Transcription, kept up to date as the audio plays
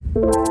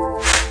Hello,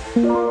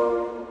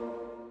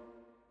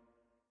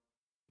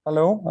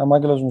 I'm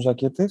Angelos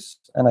Mouzakitis,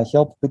 and I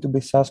help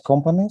B2B SaaS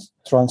companies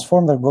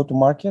transform their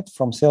go-to-market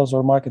from sales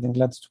or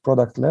marketing-led to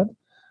product-led,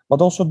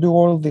 but also do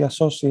all the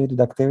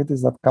associated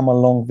activities that come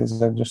along this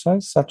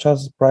exercise, such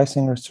as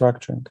pricing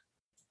restructuring.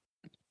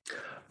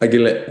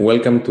 Agile,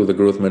 welcome to the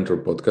Growth Mentor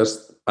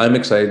podcast. I'm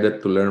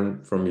excited to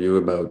learn from you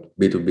about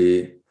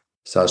B2B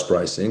SaaS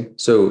pricing.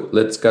 So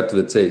let's cut to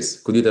the chase.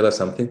 Could you tell us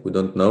something we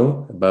don't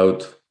know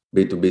about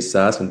B2B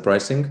SaaS and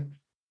pricing?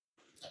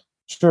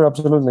 Sure,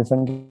 absolutely.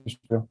 Thank you.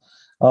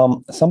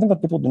 Something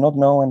that people do not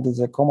know and is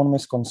a common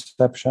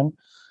misconception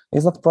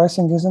is that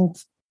pricing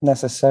isn't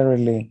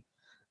necessarily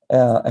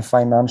a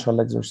financial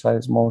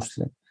exercise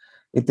mostly.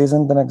 It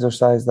isn't an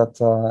exercise that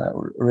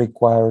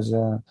requires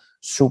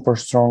super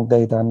strong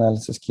data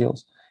analysis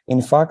skills.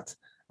 In fact,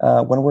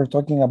 when we're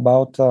talking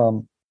about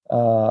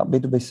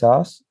B2B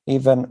SaaS,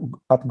 even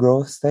at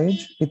growth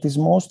stage, it is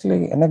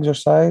mostly an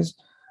exercise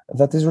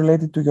that is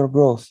related to your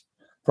growth.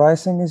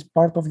 Pricing is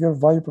part of your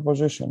value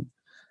proposition.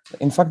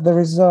 In fact,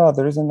 there is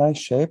a nice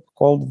shape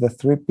called the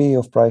 3P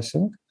of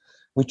pricing,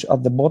 which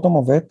at the bottom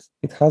of it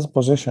has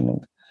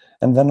positioning.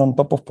 And then on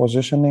top of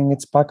positioning,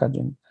 it's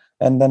packaging.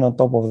 And then on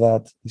top of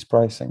that is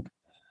pricing.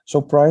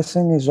 So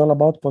pricing is all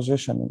about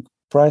positioning.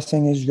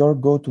 Pricing is your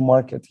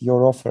go-to-market,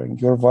 your offering,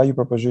 your value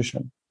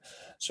proposition.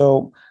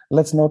 So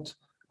let's not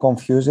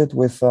confuse it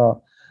with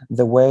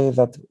the way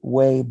that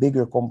way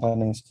bigger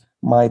companies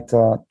might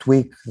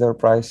tweak their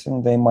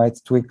pricing. They might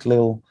tweak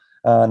little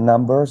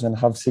numbers and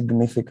have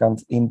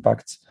significant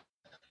impacts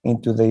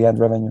into the end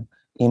revenue.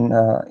 In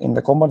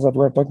the companies that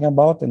we're talking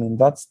about, and in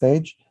that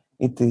stage,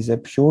 it is a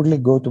purely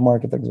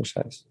go-to-market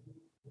exercise.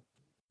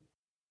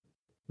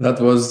 That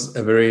was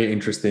a very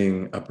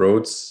interesting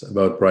approach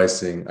about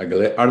pricing.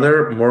 Are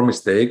there more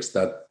mistakes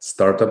that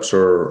startups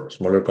or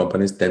smaller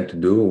companies tend to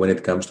do when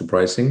it comes to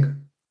pricing?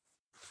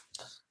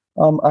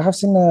 I have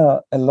seen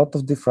a lot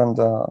of different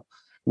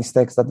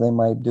mistakes that they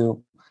might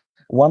do.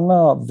 One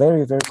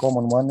very, very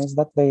common one is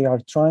that they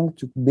are trying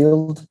to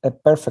build a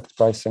perfect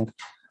pricing.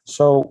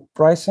 So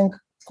pricing,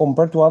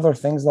 compared to other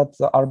things that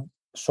are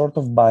sort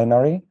of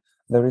binary,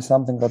 there is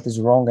something that is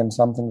wrong and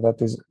something that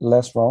is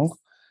less wrong,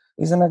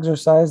 is an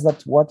exercise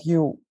that what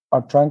you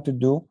are trying to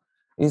do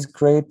is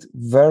create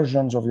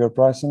versions of your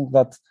pricing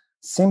that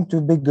seem to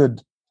be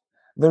good.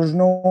 There's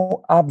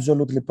no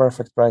absolutely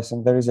perfect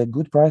pricing. There is a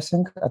good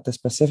pricing at a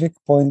specific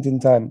point in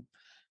time.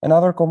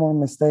 Another common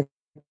mistake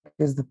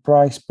is the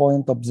price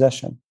point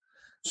obsession.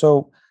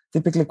 So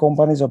typically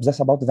companies obsess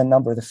about the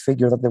number, the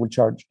figure that they will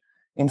charge.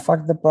 In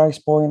fact, the price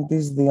point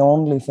is the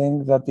only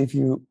thing that if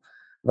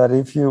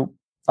you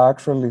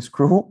actually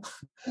screw,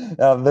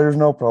 there's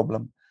no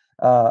problem.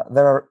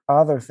 There are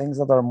other things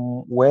that are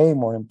way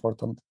more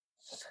important.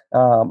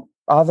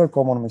 Other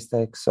common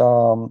mistakes,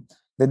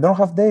 they don't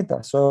have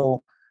data.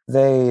 So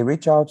they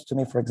reach out to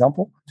me, for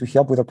example, to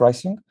help with the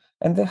pricing,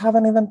 and they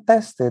haven't even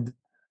tested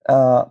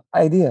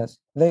ideas.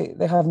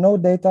 They have no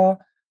data,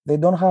 they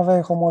don't have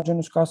a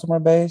homogeneous customer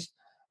base,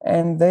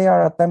 and they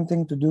are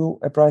attempting to do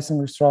a pricing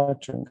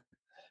restructuring.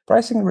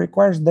 Pricing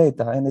requires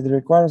data and it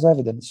requires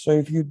evidence. So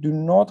if you do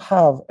not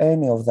have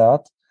any of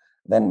that,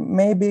 then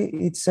maybe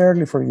it's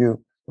early for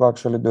you to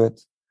actually do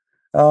it.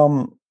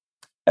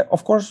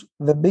 Of course,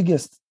 the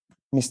biggest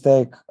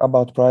mistake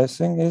about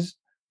pricing is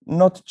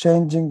not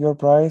changing your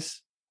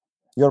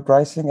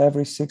pricing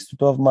every 6 to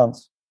 12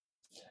 months.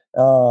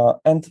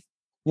 And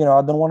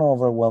I don't want to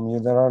overwhelm you.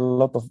 There are a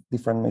lot of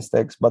different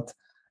mistakes, but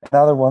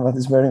another one that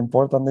is very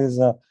important is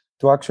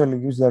to actually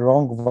use the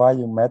wrong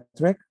value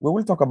metric. We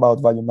will talk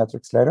about value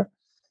metrics later,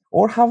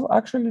 or have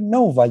actually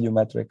no value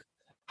metric.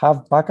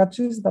 Have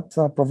packages that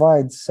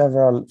provide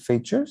several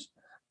features,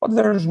 but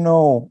there's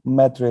no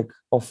metric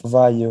of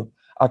value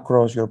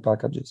across your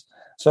packages.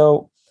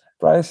 So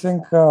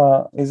pricing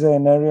is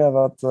an area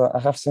that I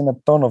have seen a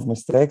ton of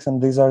mistakes,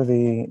 and these are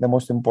the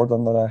most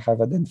important that I have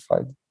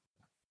identified.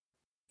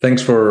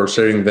 Thanks for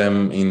sharing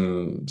them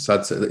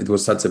it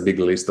was such a big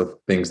list of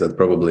things that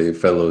probably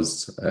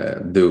fellows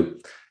do.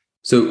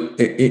 So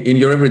in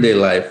your everyday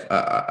life,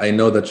 I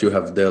know that you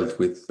have dealt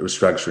with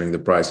restructuring the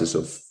prices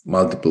of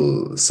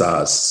multiple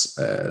SaaS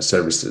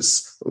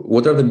services.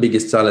 What are the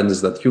biggest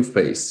challenges that you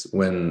face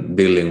when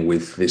dealing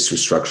with this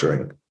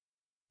restructuring?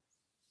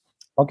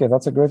 Okay,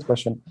 that's a great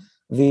question.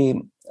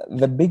 The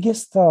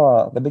biggest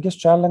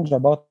challenge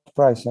about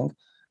pricing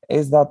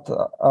is that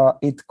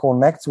it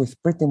connects with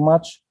pretty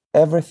much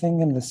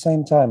everything in the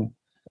same time,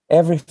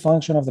 every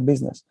function of the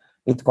business.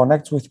 It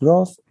connects with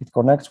growth, it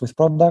connects with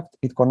product,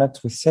 it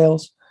connects with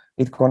sales,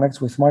 it connects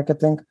with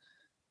marketing,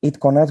 it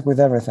connects with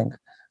everything.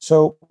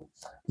 So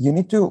you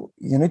need to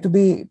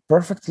be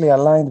perfectly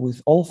aligned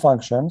with all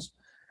functions.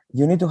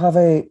 You need to have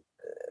a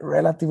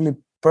relatively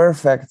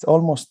perfect,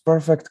 almost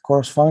perfect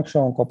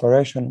cross-functional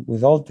cooperation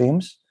with all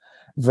teams,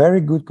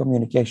 very good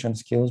communication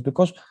skills,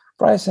 because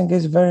pricing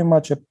is very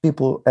much a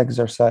people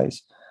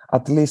exercise,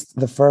 at least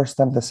the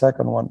first and the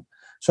second one.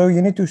 So you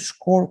need to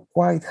score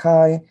quite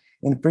high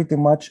in pretty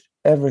much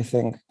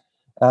everything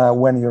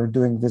when you're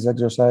doing this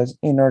exercise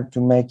in order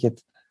to make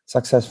it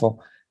successful.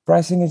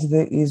 Pricing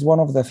is one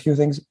of the few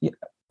things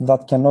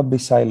that cannot be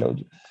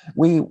siloed.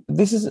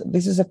 This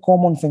is a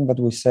common thing that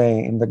we say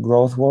in the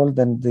growth world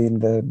and in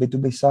the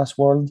B2B SaaS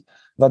world,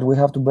 that we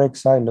have to break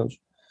silos.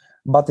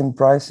 But in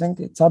pricing,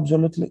 it's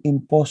absolutely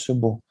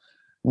impossible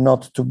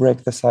not to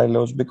break the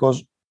silos,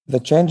 because the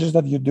changes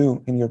that you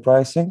do in your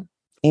pricing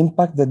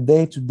impact the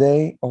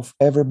day-to-day of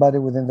everybody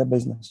within the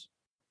business.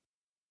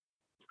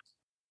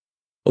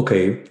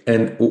 Okay,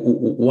 and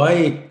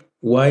why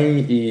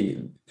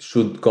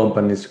should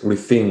companies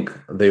rethink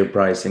their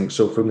pricing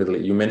so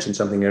frequently? You mentioned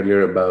something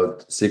earlier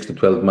about 6 to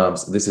 12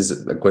 months. This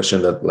is a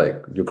question that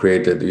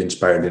you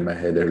inspired in my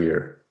head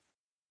earlier.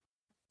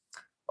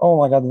 Oh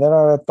my God, there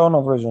are a ton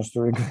of reasons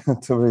to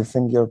to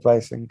rethink your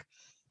pricing.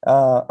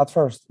 At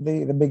first,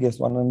 the biggest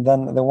one, and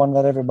then the one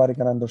that everybody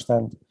can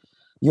understand.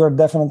 You're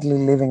definitely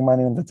leaving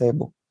money on the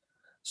table.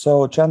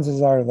 So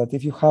chances are that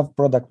if you have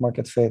product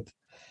market fit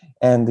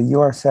and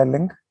you are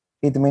selling,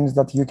 it means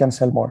that you can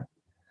sell more.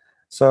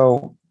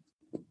 So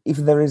if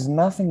there is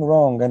nothing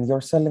wrong and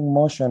your selling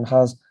motion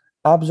has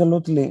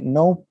absolutely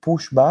no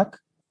pushback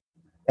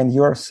and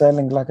you are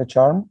selling like a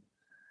charm,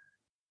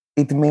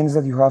 it means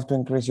that you have to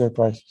increase your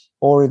prices,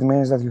 or it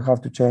means that you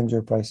have to change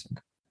your pricing.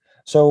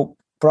 So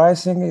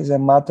pricing is a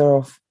matter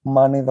of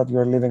money that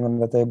you're leaving on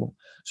the table.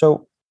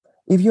 So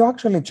if you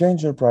actually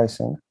change your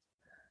pricing,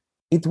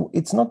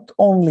 it's not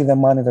only the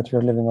money that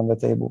you're leaving on the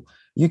table.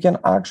 You can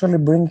actually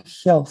bring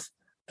health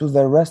to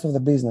the rest of the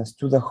business,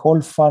 to the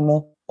whole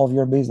funnel of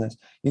your business.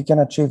 You can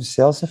achieve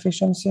sales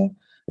efficiency,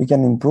 you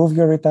can improve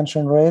your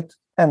retention rate,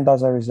 and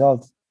as a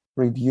result,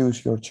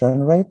 reduce your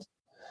churn rate.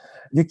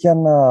 You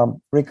can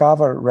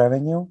recover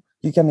revenue,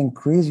 you can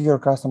increase your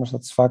customer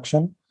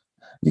satisfaction,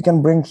 you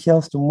can bring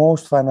health to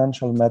most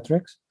financial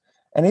metrics,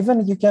 and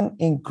even you can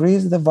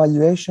increase the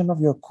valuation of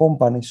your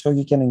company, so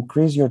you can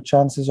increase your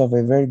chances of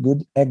a very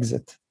good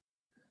exit.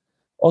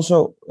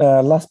 Also,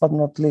 last but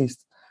not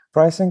least,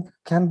 pricing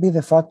can be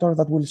the factor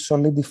that will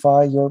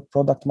solidify your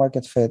product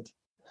market fit.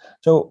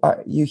 So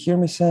you hear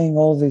me saying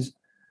all these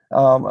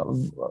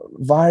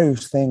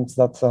various things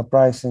that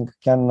pricing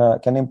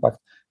can impact.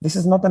 This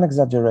is not an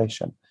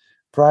exaggeration.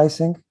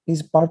 Pricing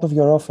is part of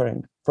your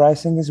offering.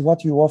 Pricing is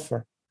what you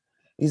offer.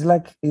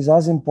 Is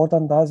as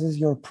important as is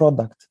your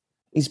product.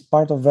 Is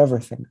part of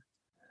everything.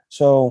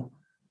 So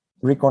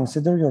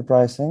reconsider your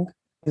pricing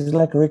is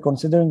like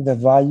reconsidering the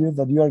value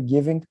that you are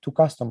giving to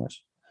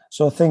customers.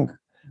 So think,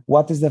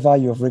 what is the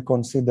value of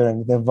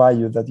reconsidering the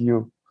value that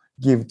you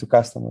give to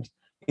customers?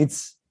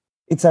 It's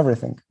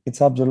everything. It's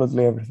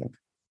absolutely everything.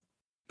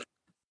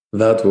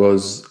 That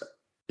was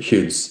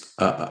huge.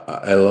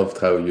 I loved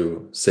how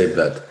you said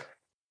that.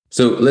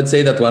 So let's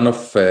say that one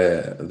of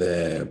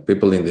the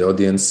people in the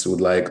audience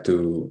would like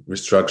to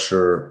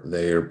restructure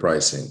their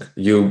pricing.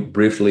 You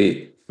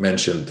briefly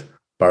mentioned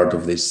part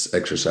of this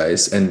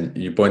exercise, and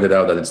you pointed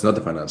out that it's not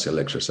a financial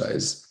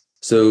exercise.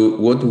 So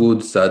what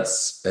would such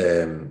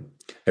a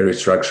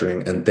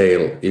restructuring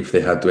entail if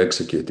they had to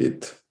execute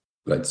it,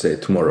 let's say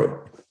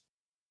tomorrow?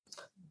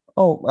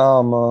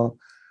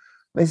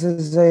 This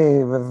is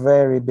a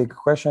very big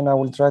question. I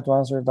will try to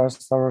answer it as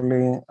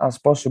thoroughly as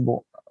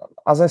possible.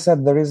 As I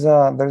said, there is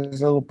a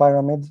little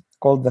pyramid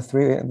called the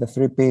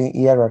 3P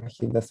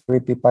hierarchy, the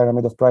 3P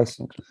pyramid of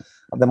pricing.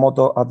 At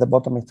the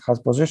bottom it has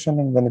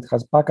positioning, then it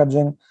has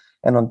packaging,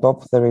 and on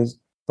top there is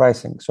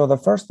pricing. So the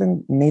first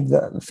thing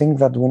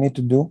that we need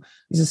to do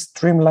is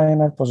streamline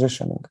our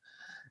positioning.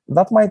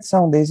 That might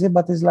sound easy,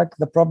 but it's like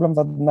the problem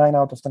that 9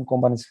 out of 10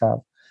 companies have,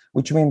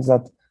 which means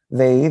that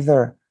they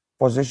either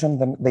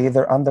they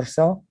either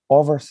undersell,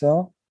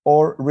 oversell,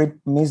 or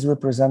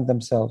misrepresent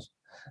themselves.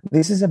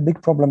 This is a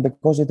big problem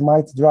because it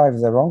might drive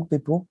the wrong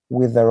people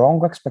with the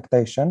wrong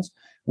expectations,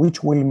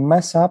 which will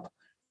mess up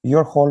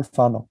your whole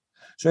funnel.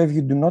 So if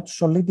you do not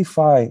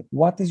solidify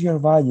what is your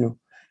value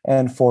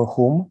and for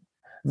whom,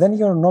 then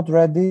you're not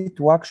ready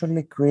to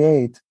actually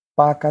create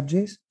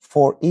packages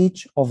for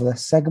each of the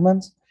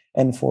segments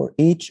and for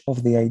each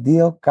of the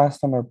ideal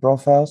customer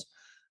profiles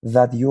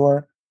that you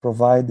are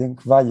providing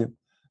value.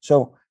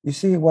 So you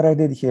see what I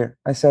did here?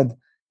 I said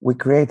we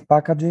create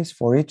packages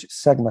for each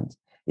segment.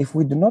 If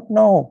we do not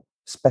know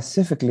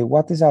specifically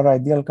what is our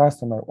ideal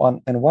customer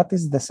and what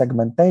is the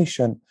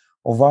segmentation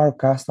of our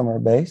customer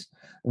base,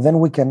 then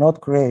we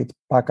cannot create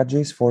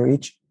packages for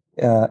each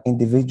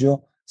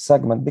individual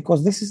segment,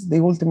 because this is the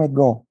ultimate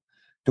goal,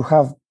 to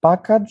have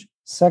package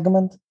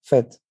segment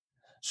fit.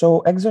 So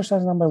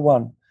exercise number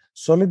 1,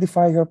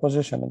 solidify your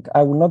positioning.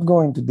 I will not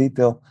go into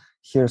detail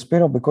here,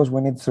 Spiro, because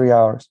we need 3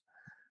 hours.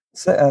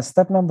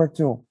 Step number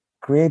 2,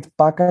 create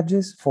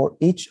packages for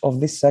each of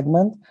this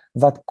segment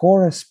that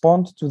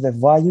correspond to the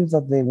value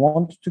that they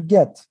want to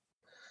get.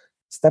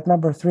 Step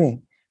number 3,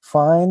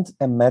 find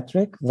a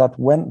metric that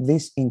when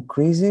this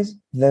increases,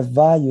 the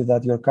value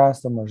that your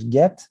customers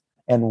get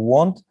and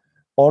want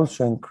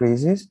also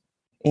increases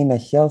in a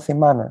healthy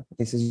manner.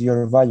 This is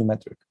your value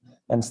metric.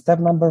 And step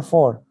number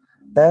 4,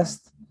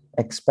 test,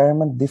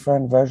 experiment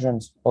different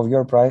versions of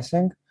your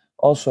pricing.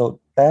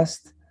 Also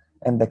test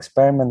and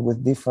experiment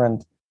with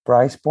different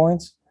price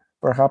points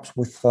perhaps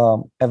with a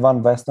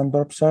Van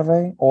Westendorp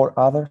survey or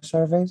other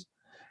surveys,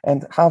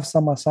 and have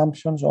some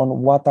assumptions on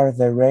what are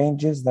the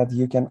ranges that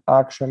you can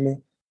actually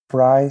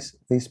price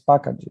these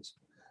packages.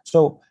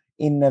 So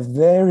in a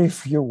very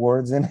few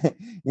words,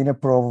 in a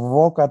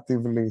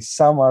provocatively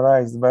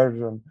summarized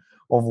version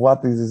of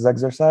what is this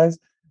exercise,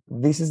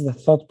 this is the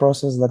thought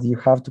process that you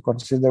have to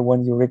consider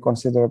when you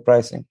reconsider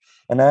pricing.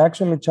 And I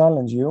actually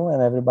challenge you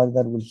and everybody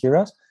that will hear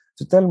us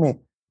to tell me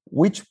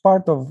which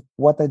part of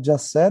what I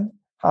just said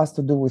has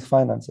to do with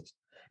finances.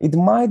 It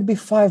might be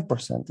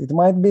 5%. It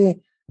might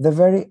be the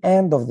very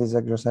end of this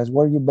exercise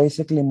where you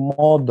basically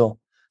model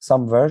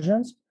some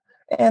versions,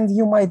 and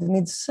you might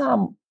need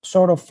some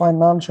sort of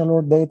financial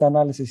or data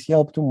analysis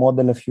help to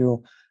model a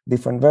few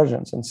different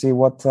versions and see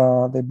what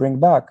they bring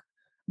back.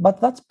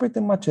 But that's pretty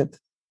much it.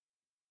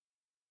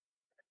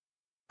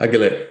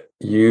 Agile,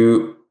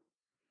 you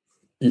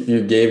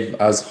gave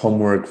us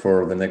homework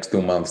for the next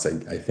 2 months,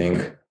 I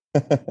think.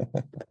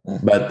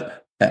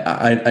 But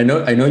I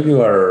know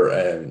you are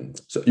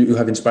so you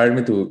have inspired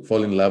me to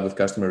fall in love with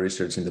customer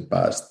research in the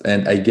past,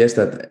 and I guess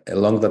that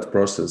along that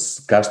process,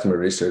 customer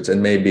research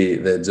and maybe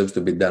the jobs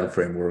to be done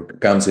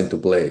framework comes into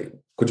play.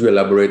 Could you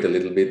elaborate a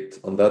little bit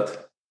on that?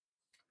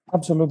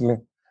 Absolutely.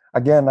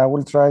 Again, I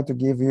will try to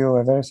give you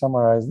a very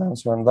summarized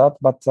answer on that.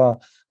 But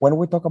when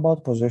we talk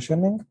about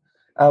positioning,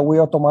 we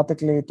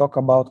automatically talk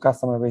about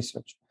customer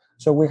research.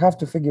 So we have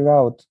to figure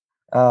out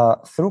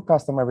through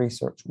customer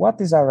research what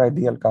is our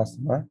ideal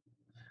customer,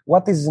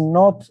 what is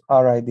not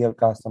our ideal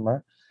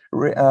customer,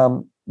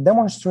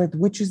 demonstrate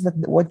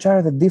which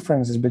are the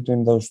differences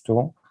between those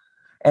two,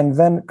 and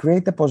then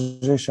create a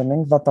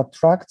positioning that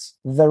attracts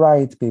the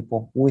right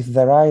people with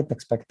the right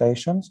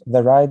expectations,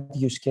 the right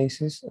use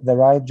cases, the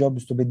right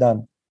jobs to be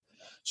done.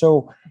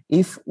 So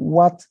if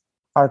what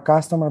our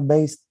customer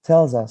base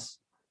tells us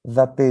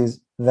that is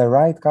the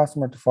right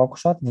customer to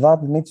focus on,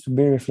 that needs to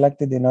be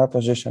reflected in our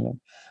positioning.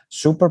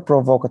 Super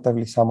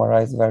provocatively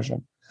summarized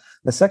version.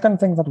 The second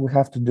thing that we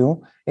have to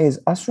do is,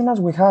 as soon as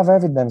we have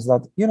evidence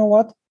that, you know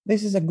what,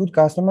 this is a good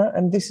customer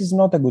and this is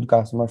not a good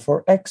customer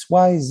for X,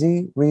 Y,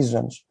 Z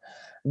reasons,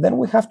 then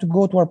we have to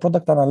go to our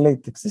product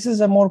analytics. This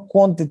is a more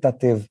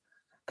quantitative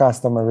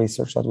customer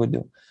research that we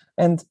do.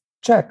 And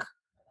check,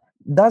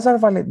 does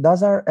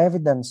our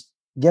evidence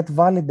get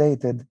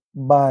validated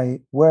by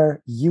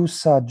where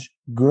usage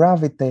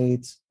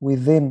gravitates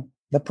within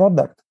the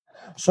product?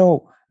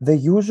 So the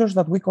users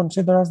that we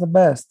consider as the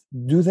best,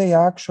 do they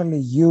actually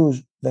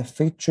use the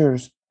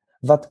features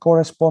that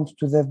correspond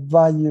to the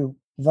value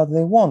that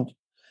they want?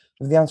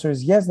 If the answer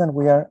is yes, then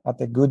we are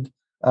at a good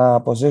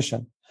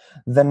position.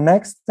 The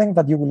next thing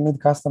that you will need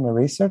customer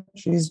research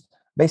is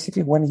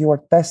basically when you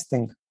are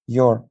testing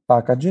your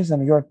packages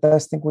and you are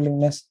testing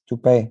willingness to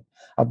pay.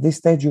 At this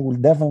stage, you will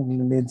definitely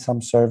need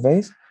some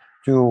surveys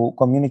to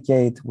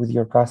communicate with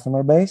your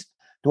customer base,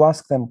 to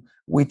ask them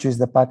which is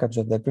the package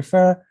that they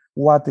prefer,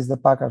 what is the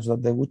package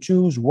that they would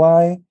choose,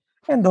 why,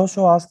 and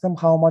also ask them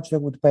how much they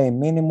would pay,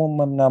 minimum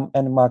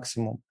and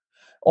maximum.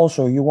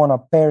 Also, you want to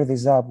pair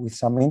this up with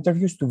some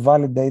interviews to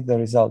validate the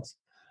results.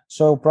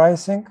 So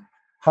pricing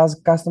has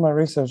customer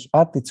research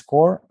at its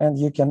core, and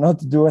you cannot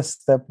do a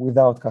step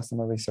without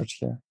customer research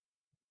here.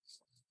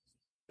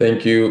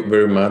 Thank you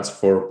very much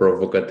for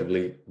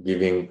provocatively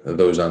giving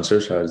those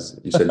answers, as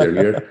you said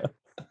earlier.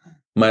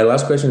 My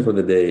last question for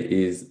the day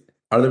is,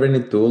 are there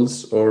any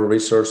tools or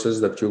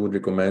resources that you would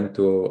recommend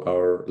to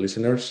our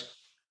listeners?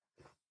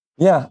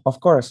 Yeah, of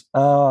course.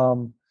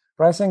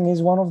 Pricing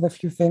is one of the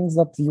few things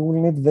that you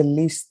will need the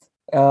least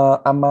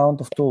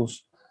amount of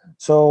tools.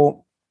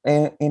 So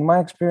in my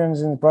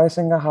experience in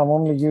pricing, I have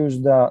only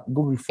used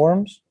Google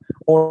Forms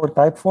or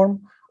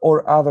Typeform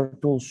or other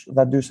tools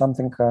that do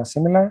something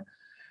similar.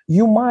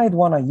 You might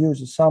want to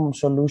use some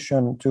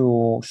solution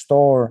to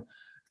store,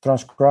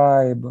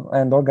 transcribe,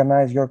 and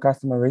organize your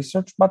customer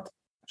research, but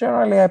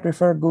generally I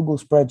prefer Google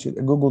Spreadsheet,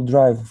 Google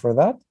Drive for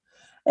that.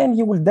 And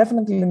you will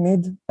definitely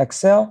need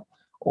Excel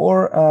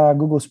or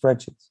Google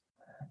Spreadsheets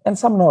and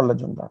some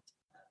knowledge on that.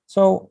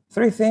 So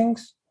 3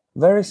 things,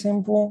 very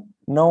simple,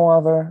 no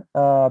other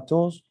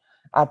tools,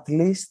 at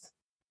least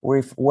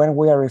when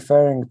we are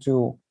referring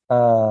to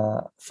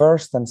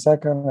first and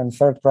second and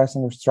third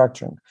pricing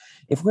restructuring.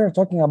 If we are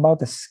talking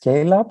about a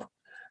scale-up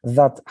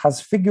that has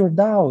figured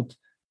out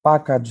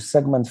package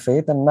segment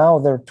fit and now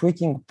they're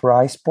tweaking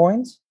price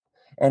points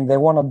and they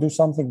want to do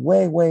something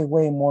way, way,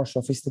 way more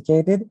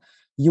sophisticated,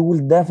 you will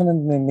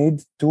definitely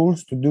need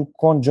tools to do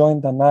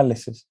conjoint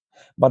analysis.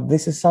 But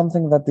this is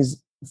something that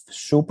is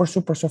super,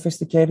 super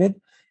sophisticated.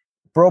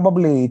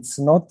 Probably it's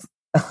not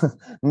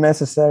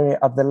necessary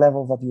at the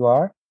level that you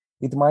are.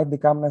 It might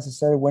become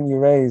necessary when you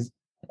raise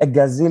a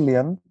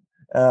gazillion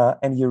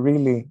and you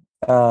really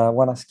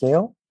want to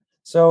scale.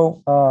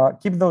 So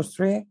keep those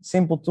 3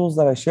 simple tools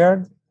that I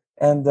shared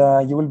and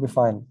you will be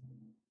fine.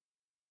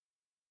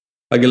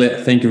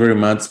 Agile, thank you very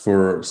much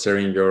for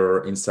sharing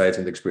your insights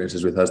and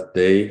experiences with us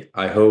today.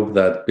 I hope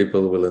that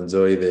people will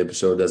enjoy the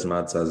episode as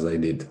much as I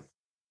did.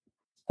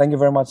 Thank you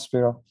very much,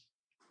 Spiro.